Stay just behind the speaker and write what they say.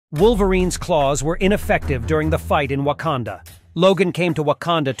Wolverine's claws were ineffective during the fight in Wakanda. Logan came to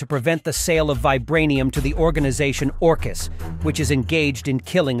Wakanda to prevent the sale of vibranium to the organization Orchis, which is engaged in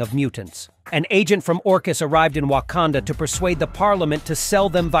killing of mutants. An agent from Orchis arrived in Wakanda to persuade the parliament to sell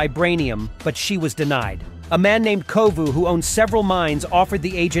them vibranium, but she was denied. A man named Kovu, who owns several mines, offered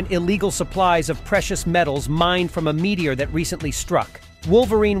the agent illegal supplies of precious metals mined from a meteor that recently struck.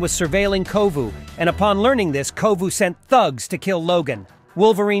 Wolverine was surveilling Kovu, and upon learning this, Kovu sent thugs to kill Logan.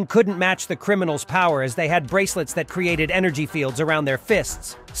 Wolverine couldn't match the criminals' power as they had bracelets that created energy fields around their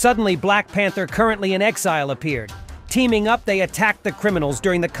fists. Suddenly, Black Panther, currently in exile, appeared. Teaming up, they attacked the criminals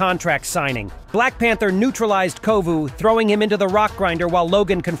during the contract signing. Black Panther neutralized Kovu, throwing him into the rock grinder while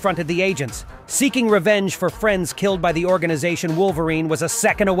Logan confronted the agents. Seeking revenge for friends killed by the organization, Wolverine was a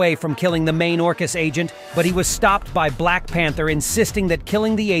second away from killing the main Orchis agent, but he was stopped by Black Panther, insisting that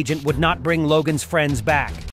killing the agent would not bring Logan's friends back.